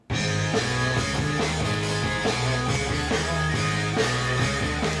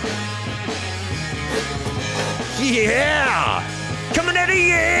Yeah! Coming at you!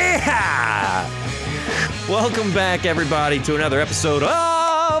 Yeah! Welcome back, everybody, to another episode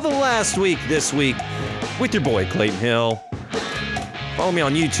of Last Week, This Week, with your boy, Clayton Hill. Follow me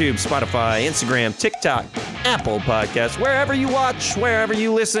on YouTube, Spotify, Instagram, TikTok, Apple Podcasts, wherever you watch, wherever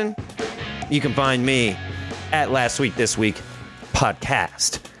you listen. You can find me at Last Week, This Week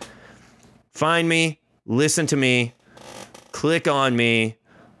Podcast. Find me, listen to me, click on me.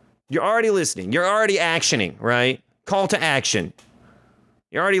 You're already listening. You're already actioning, right? Call to action.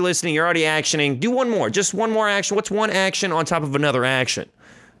 You're already listening. You're already actioning. Do one more. Just one more action. What's one action on top of another action?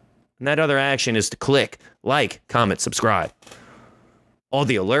 And that other action is to click, like, comment, subscribe. All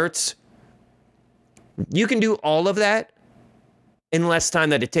the alerts. You can do all of that in less time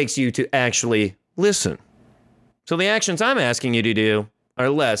that it takes you to actually listen. So the actions I'm asking you to do are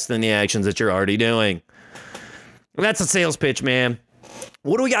less than the actions that you're already doing. That's a sales pitch, man.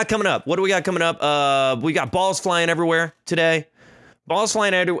 What do we got coming up? We got balls flying everywhere today. Balls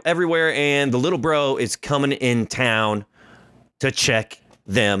flying everywhere, and the little bro is coming in town to check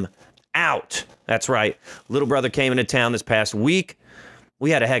them out. That's right. Little brother came into town this past week.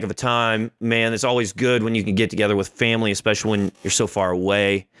 We had a heck of a time, man. It's always good when you can get together with family, especially when you're so far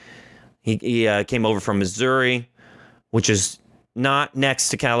away. He came over from Missouri, which is not next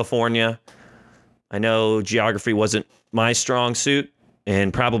to California. I know geography wasn't my strong suit,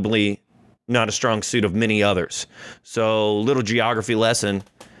 and probably not a strong suit of many others. So, little geography lesson.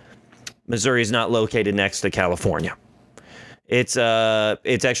 Missouri is not located next to California. It's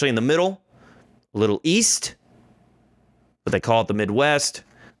actually in the middle, a little east, but they call it the Midwest.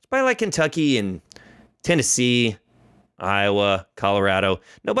 It's by like Kentucky and Tennessee, Iowa, Colorado.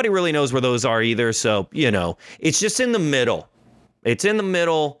 Nobody really knows where those are either, so, it's just in the middle. It's in the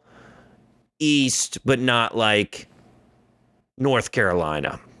middle, east, but not like North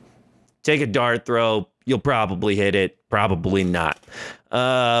Carolina. Take a dart throw, you'll probably hit it, probably not.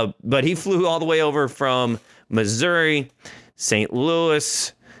 But he flew all the way over from Missouri, St.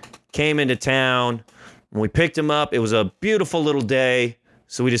 Louis, came into town. When we picked him up, it was a beautiful little day,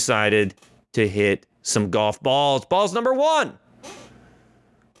 so we decided to hit some golf balls. Balls number 1.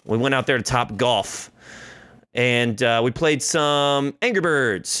 We went out there to Top Golf, and we played some Angry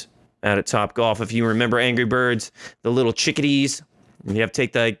Birds out at Top Golf. If you remember Angry Birds, the little chickadees, and you have to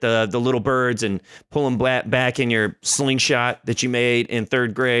take the little birds and pull them back in your slingshot that you made in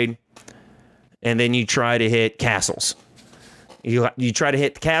 3rd grade, and then you try to hit castles. You try to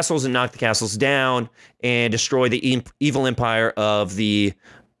hit the castles and knock the castles down and destroy the evil empire of the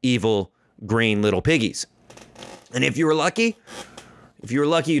evil green little piggies. And if you were lucky,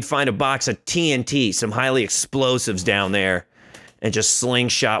 you'd find a box of TNT, some highly explosives down there, and just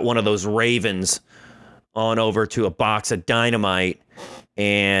slingshot one of those ravens on over to a box of dynamite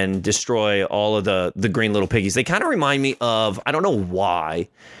and destroy all of the green little piggies. They kind of remind me of, I don't know why,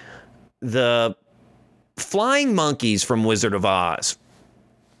 the flying monkeys from Wizard of Oz.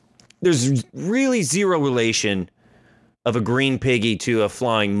 There's really zero relation of a green piggy to a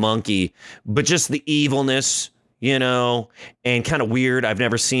flying monkey, but just the evilness, and kind of weird. I've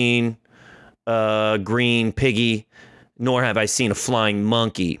never seen a green piggy, nor have I seen a flying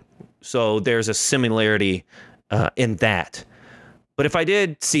monkey. So there's a similarity in that. But if I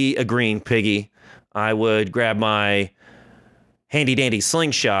did see a green piggy, I would grab my handy-dandy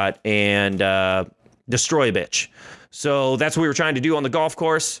slingshot and destroy a bitch. So that's what we were trying to do on the golf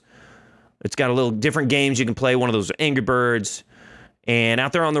course. It's got a little different games you can play, one of those Angry Birds. And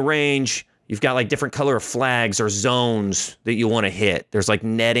out there on the range, you've got like different color of flags or zones that you want to hit. There's like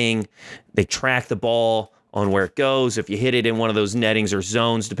netting. They track the ball on where it goes. If you hit it in one of those nettings or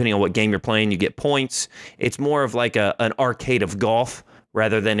zones, depending on what game you're playing, you get points. It's more of like an arcade of golf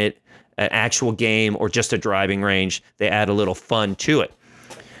rather than an actual game or just a driving range. They add a little fun to it.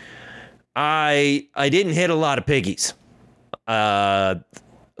 I didn't hit a lot of piggies. I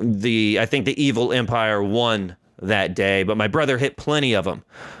think the evil empire won that day, but my brother hit plenty of them.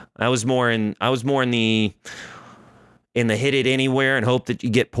 I was more in the hit it anywhere and hope that you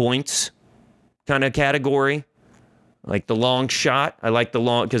get points kind of category, like the long shot. I like the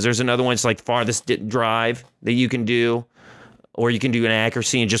long, because there's another one, it's like farthest drive that you can do, or you can do an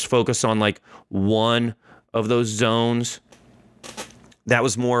accuracy and just focus on like one of those zones. That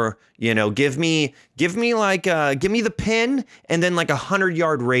was more, give me the pin and then like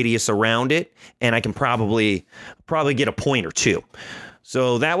 100-yard radius around it, and I can probably get a point or two.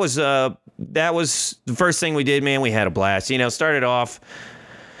 So that was the first thing we did, man. We had a blast. Started off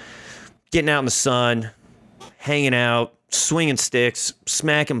getting out in the sun, hanging out, swinging sticks,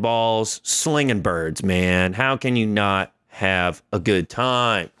 smacking balls, slinging birds, man. How can you not have a good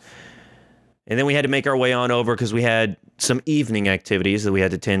time? And then we had to make our way on over because we had some evening activities that we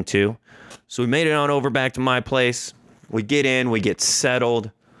had to tend to. So we made it on over back to my place. We get in, we get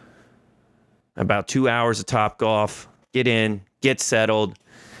settled. About 2 hours of Topgolf. Get in, get settled.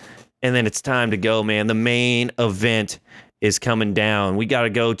 And then it's time to go, man. The main event is coming down. We got to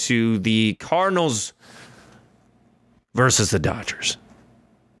go to the Cardinals versus the Dodgers.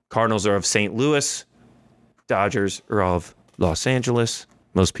 Cardinals are of St. Louis. Dodgers are of Los Angeles.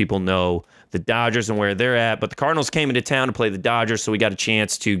 Most people know the Dodgers and where they're at, but the Cardinals came into town to play the Dodgers, so we got a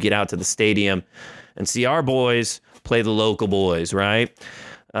chance to get out to the stadium and see our boys play the local boys, right?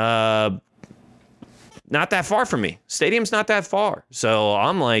 Not that far from me. Stadium's not that far. So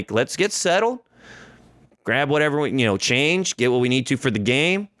I'm like, let's get settled, grab whatever we, change, get what we need to for the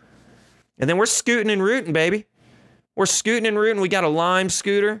game. And then we're scooting and rooting, baby. We're scooting and rooting. We got a Lime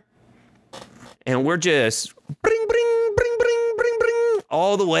scooter. And we're just bring, bring, bring, bring, bring, bring,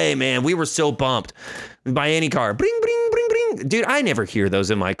 all the way, man. We were so bumped by any car. Bring, bring, bring, bring. Dude, I never hear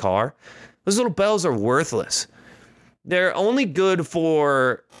those in my car. Those little bells are worthless. They're only good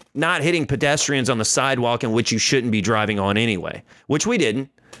for not hitting pedestrians on the sidewalk in which you shouldn't be driving on anyway, which we didn't.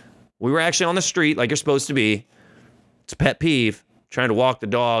 We were actually on the street like you're supposed to be. It's a pet peeve, trying to walk the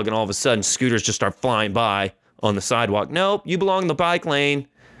dog, and all of a sudden scooters just start flying by on the sidewalk. Nope, you belong in the bike lane.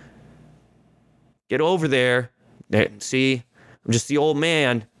 Get over there. See, I'm just the old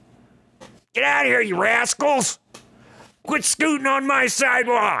man. Get out of here, you rascals. Quit scooting on my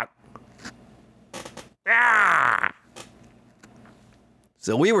sidewalk. Ah!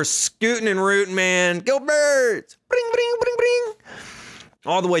 So we were scooting and rooting, man. Go Birds! Bring, bring, bring, bring.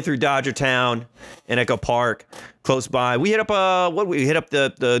 All the way through Dodger Town and Echo Park, close by. We hit up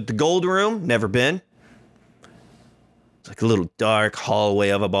the Gold Room. Never been. It's like a little dark hallway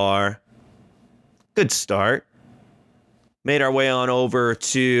of a bar. Good start. Made our way on over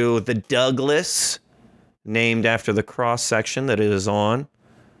to the Douglas, named after the cross section that it is on.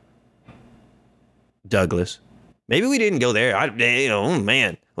 Douglas. Maybe we didn't go there. Oh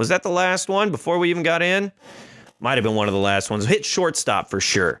man, was that the last one before we even got in? Might have been one of the last ones. Hit shortstop for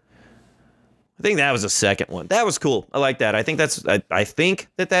sure. I think that was the second one. That was cool. I like that. I think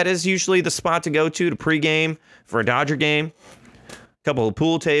that is usually the spot to go to pregame for a Dodger game. A couple of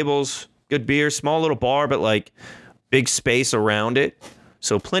pool tables, good beer, small little bar, but like big space around it.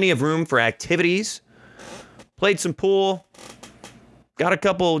 So plenty of room for activities. Played some pool. Got a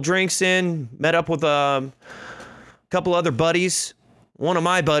couple drinks in. Met up with a couple other buddies. One of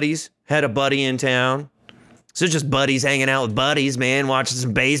my buddies had a buddy in town. So just buddies hanging out with buddies, man, watching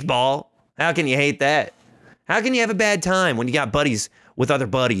some baseball. How can you hate that? How can you have a bad time when you got buddies with other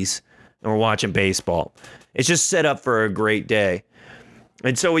buddies and we're watching baseball? It's just set up for a great day.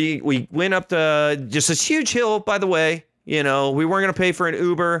 And so we went up just this huge hill, by the way. We weren't going to pay for an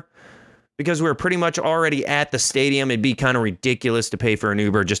Uber because we were pretty much already at the stadium. It'd be kind of ridiculous to pay for an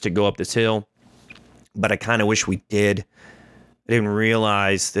Uber just to go up this hill. But I kind of wish we did. I didn't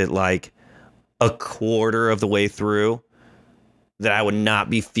realize that like a quarter of the way through that I would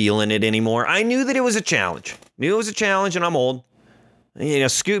not be feeling it anymore. I knew that it was a challenge. And I'm old.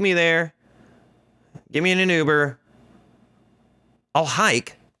 Scoot me there. Give me an Uber. I'll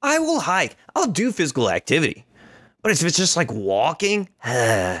hike. I will hike. I'll do physical activity. But if it's just like walking,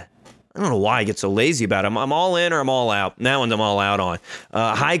 I don't know why I get so lazy about it. I'm all in or I'm all out. That one I'm all out on.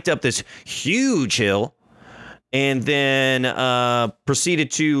 Hiked up this huge hill and then proceeded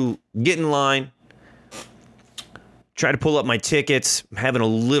to get in line. Try to pull up my tickets. I'm having a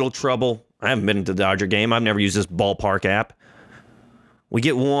little trouble. I haven't been to the Dodger game. I've never used this ballpark app. We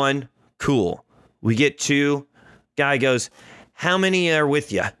get one. Cool. We get two. Guy goes, how many are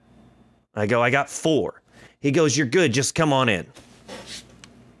with you? I go, I got 4. He goes, you're good. Just come on in.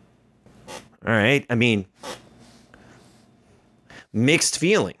 All right. I mean, mixed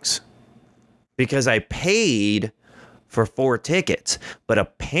feelings because I paid for 4 tickets, but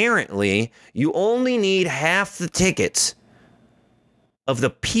apparently you only need half the tickets of the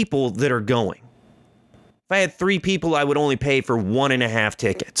people that are going. If I had 3 people, I would only pay for 1.5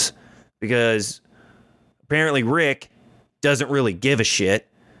 tickets because apparently Rick doesn't really give a shit.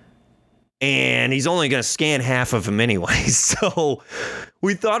 And he's only going to scan half of them anyway. So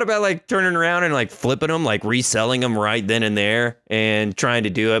we thought about like turning around and like flipping them, like reselling them right then and there and trying to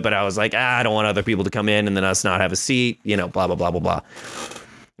do it. But I was like, I don't want other people to come in and then us not have a seat, blah, blah, blah, blah, blah.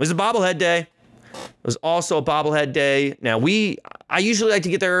 It was a bobblehead day. It was also a bobblehead day. Now I usually like to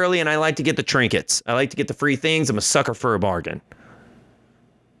get there early and I like to get the trinkets. I like to get the free things. I'm a sucker for a bargain.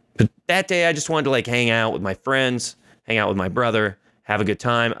 But that day I just wanted to like hang out with my friends, hang out with my brother, have a good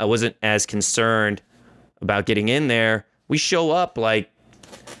time. I wasn't as concerned about getting in there. We show up like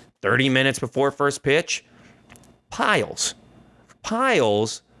 30 minutes before first pitch, piles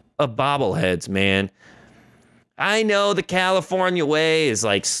of bobbleheads, man. I know the California way is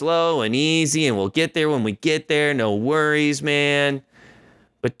like slow and easy, and we'll get there when we get there. No worries, man.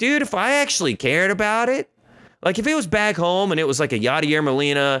 But dude, if I actually cared about it, like if it was back home and it was like a Yadier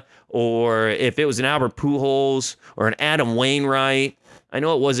Molina, or if it was an Albert Pujols or an Adam Wainwright, I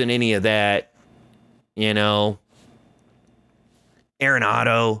know it wasn't any of that,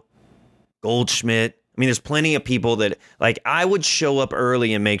 Arenado, Goldschmidt. I mean, there's plenty of people that, like, I would show up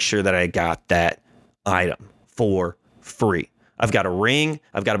early and make sure that I got that item for free. I've got a ring.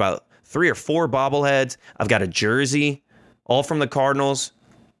 I've got about 3 or 4 bobbleheads. I've got a jersey, all from the Cardinals,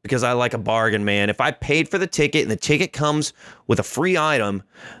 because I like a bargain, man. If I paid for the ticket and the ticket comes with a free item,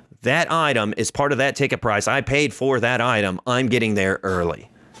 that item is part of that ticket price. I paid for that item. I'm getting there early.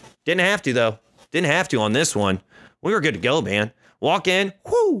 Didn't have to, though. Didn't have to on this one. We were good to go, man. Walk in,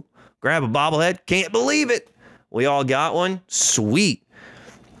 whoo, grab a bobblehead. Can't believe it. We all got one. Sweet.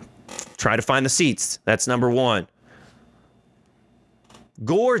 Try to find the seats. That's number 1.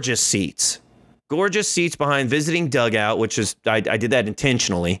 Gorgeous seats. Gorgeous seats behind visiting dugout, which is, I did that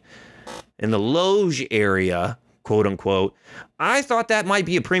intentionally. In the loge area, quote unquote, I thought that might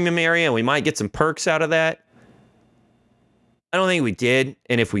be a premium area and we might get some perks out of that. I don't think we did.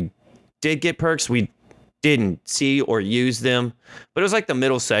 And if we did get perks, we didn't see or use them. But it was like the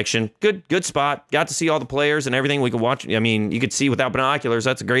middle section. Good spot. Got to see all the players and everything. We could watch. I mean, you could see without binoculars.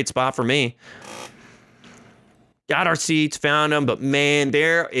 That's a great spot for me. Got our seats, found them, but man,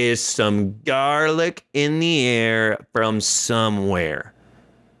 there is some garlic in the air from somewhere.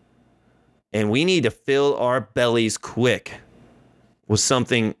 And we need to fill our bellies quick with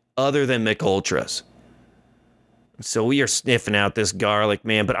something other than McUltras. So we are sniffing out this garlic,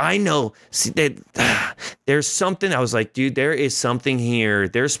 man. But I know, see, there's something. I was like, dude, there is something here.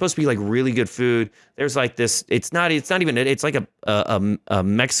 There's supposed to be like really good food. There's like this. It's not even. It's like a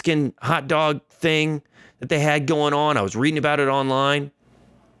Mexican hot dog thing that they had going on. I was reading about it online.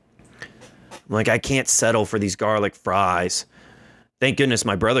 I'm like, I can't settle for these garlic fries. Thank goodness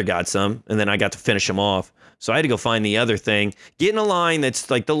my brother got some, and then I got to finish them off. So I had to go find the other thing. Get in a line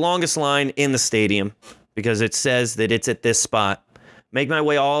that's like the longest line in the stadium because it says that it's at this spot. Make my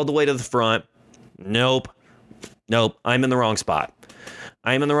way all the way to the front. Nope. I'm in the wrong spot.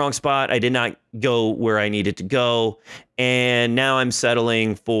 I did not go where I needed to go. And now I'm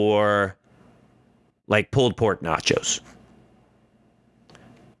settling for like pulled pork nachos.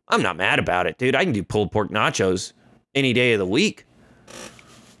 I'm not mad about it, dude. I can do pulled pork nachos any day of the week.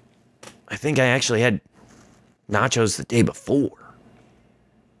 I think I actually had nachos the day before.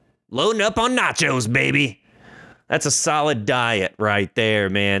 Loading up on nachos, baby. That's a solid diet right there,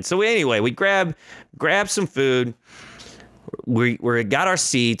 man. So anyway, we grab some food. We got our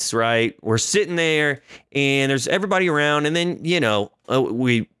seats, right? We're sitting there, and there's everybody around. And then,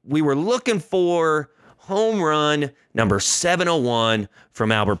 we were looking for home run number 701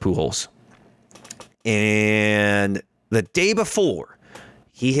 from Albert Pujols. And the day before,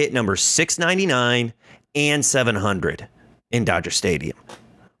 he hit number 699 and 700 in Dodger Stadium,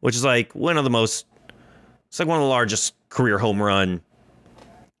 which is like one of the largest career home run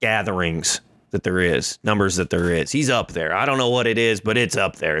gatherings that there is, numbers that there is. He's up there. I don't know what it is, but it's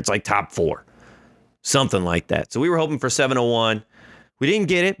up there. It's like top 4, something like that. So we were hoping for 701. We didn't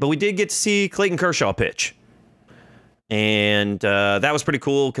get it, but we did get to see Clayton Kershaw pitch. And that was pretty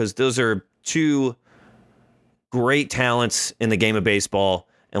cool because those are 2 great talents in the game of baseball,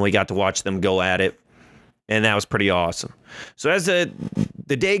 and we got to watch them go at it. And that was pretty awesome. So as the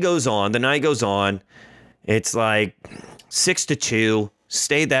day goes on, the night goes on, it's like 6-2,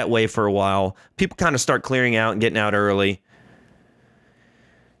 stayed that way for a while. People kind of start clearing out and getting out early.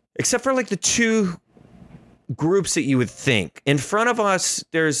 Except for like the 2 groups that you would think. In front of us,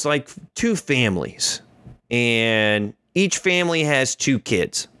 there's like 2 families. And each family has 2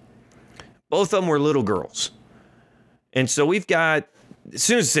 kids. Both of them were little girls. And so we've got, as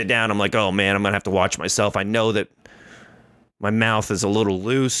soon as I sit down, I'm like, oh man, I'm going to have to watch myself. I know that my mouth is a little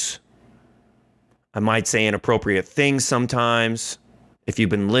loose. I might say inappropriate things sometimes. If you've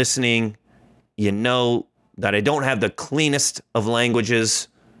been listening, you know that I don't have the cleanest of languages.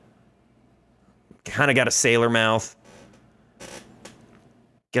 Kind of got a sailor mouth.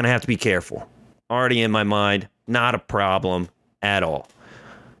 Gonna have to be careful. Already in my mind, not a problem at all.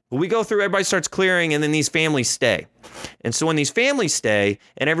 But we go through, everybody starts clearing, and then these families stay. And so when these families stay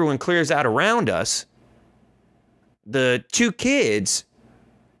and everyone clears out around us, the 2 kids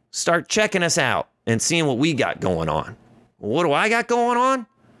start checking us out and seeing what we got going on. What do I got going on?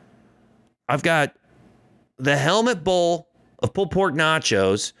 I've got the helmet bowl of pulled pork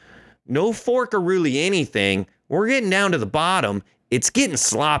nachos No fork or really anything. We're getting down to the bottom. It's getting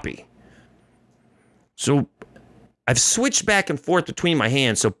sloppy. So I've switched back and forth between my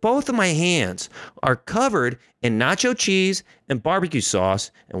hands. So both of my hands are covered in nacho cheese and barbecue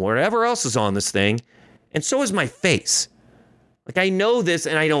sauce and whatever else is on this thing. And so is my face. Like, I know this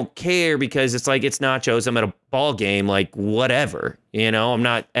and I don't care because it's like, it's nachos. I'm at a ball game, like, whatever. You know, I'm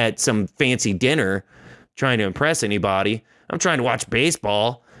not at some fancy dinner trying to impress anybody. I'm trying to watch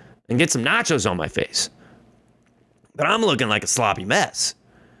baseball and get some nachos on my face. But I'm looking like a sloppy mess.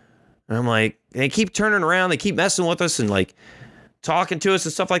 And I'm like, they keep turning around. They keep messing with us and, like, talking to us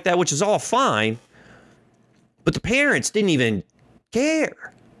and stuff like that, which is all fine. But the parents didn't even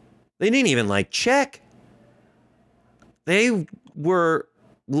care. They didn't even, like, check. They were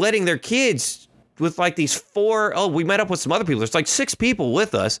letting their kids with like these we met up with some other people. There's like 6 people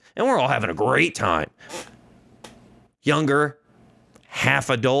with us, and we're all having a great time. Younger,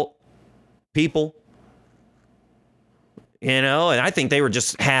 half adult people. You know, and I think they were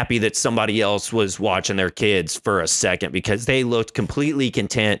just happy that somebody else was watching their kids for a second because they looked completely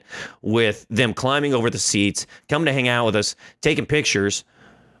content with them climbing over the seats, coming to hang out with us, taking pictures,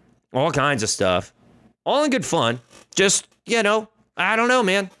 all kinds of stuff. All in good fun. Just, you know, I don't know,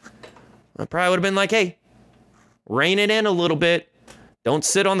 man. I probably would have been like, hey, rein it in a little bit. Don't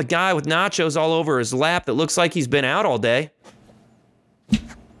sit on the guy with nachos all over his lap that looks like he's been out all day.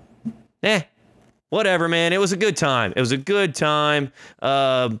 Whatever, man. It was a good time. It was a good time.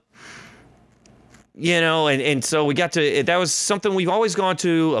 You know, and so we got to, that was something we've always gone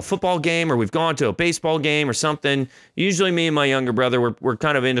to a football game or we've gone to a baseball game or something. Usually me and my younger brother, we're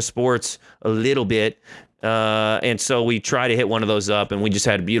kind of into sports a little bit. And so we try to hit one of those up, and we just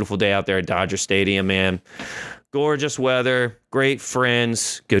had a beautiful day out there at Dodger Stadium, man. Gorgeous weather, great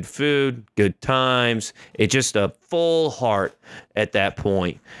friends, good food, good times. It's just a full heart at that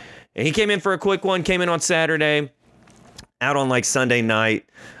point. And he came in for a quick one, came in on Saturday, out on like Sunday night.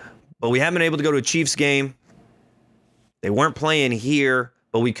 But we haven't been able to go to a Chiefs game. They weren't playing here,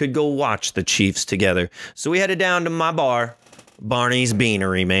 but we could go watch the Chiefs together. So we headed down to my bar, Barney's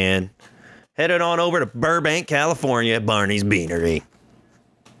Beanery, man. Headed on over to Burbank, California, Barney's Beanery.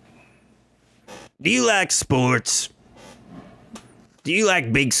 Do you like sports? Do you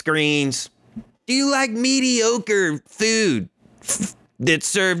like big screens? Do you like mediocre food that's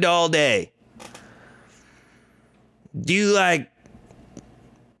served all day? Do you like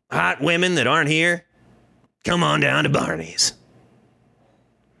hot women that aren't here? Come on down to Barney's.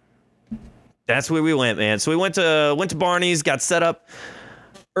 That's where we went, man. So we went to Barney's, got set up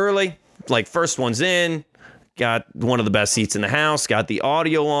early. Like, first one's in, got one of the best seats in the house, got the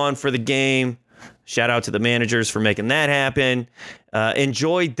audio on for the game. Shout out to the managers for making that happen.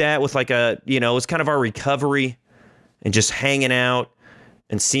 Enjoyed that with like it was kind of our recovery and just hanging out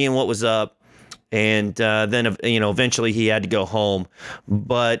and seeing what was up. And then, eventually he had to go home.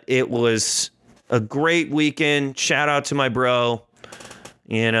 But it was a great weekend. Shout out to my bro.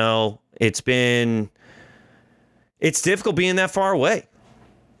 You know, it's difficult being that far away.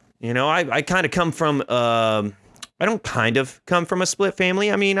 You know, I kind of come from, I don't kind of come from a split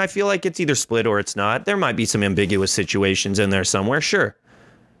family. I mean, I feel like it's either split or it's not. There might be some ambiguous situations in there somewhere, sure.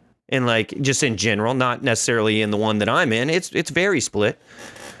 And like, just in general, not necessarily in the one that I'm in. It's very split.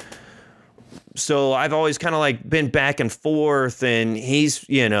 So I've always kind of like been back and forth, and he's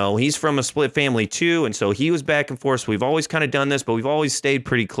from a split family too. And so he was back and forth. So we've always kind of done this, but we've always stayed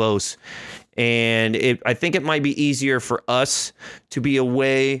pretty close. And I think it might be easier for us to be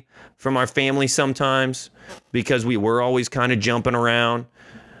away from our family sometimes because we were always kind of jumping around.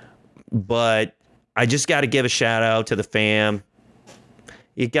 But I just got to give a shout out to the fam.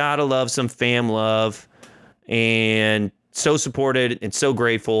 You got to love some fam love, and so supported and so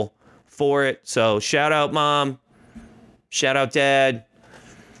grateful for it. So shout out Mom, shout out Dad,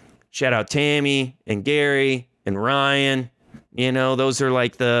 shout out Tammy and Gary and Ryan. You know, those are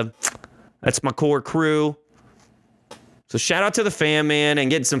like that's my core crew. So shout out to the fam, man, and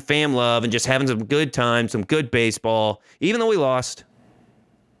getting some fam love and just having some good times, some good baseball, even though we lost.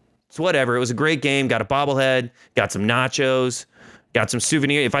 It's whatever. It was a great game. Got a bobblehead, got some nachos, got some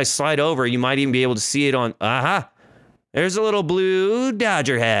souvenir. If I slide over, you might even be able to see it on. There's a little blue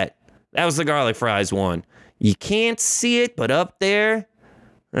Dodger hat. That was the garlic fries one. You can't see it, but up there,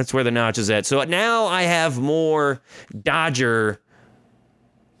 that's where the nachos at. So now I have more Dodger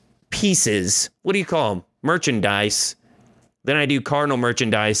pieces. What do you call them? Merchandise. Then I do Cardinal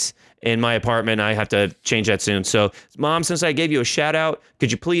merchandise in my apartment. I have to change that soon. So, Mom, since I gave you a shout out,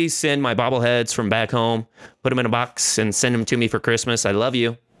 could you please send my bobbleheads from back home, put them in a box, and send them to me for Christmas? I love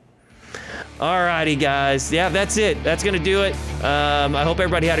you. Alrighty, guys. Yeah, that's it. That's going to do it. I hope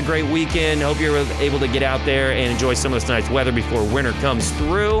everybody had a great weekend. Hope you were able to get out there and enjoy some of this nice weather before winter comes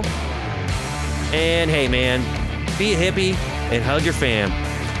through. And hey, man, be a hippie and hug your fam.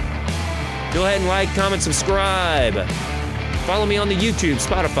 Go ahead and like, comment, subscribe. Follow me on the YouTube,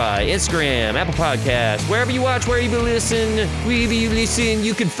 Spotify, Instagram, Apple Podcasts, wherever you watch, wherever you listen,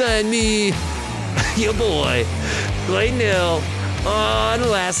 you can find me, your boy, Clayton Hill, on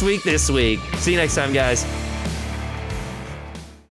Last Week This Week. See you next time, guys.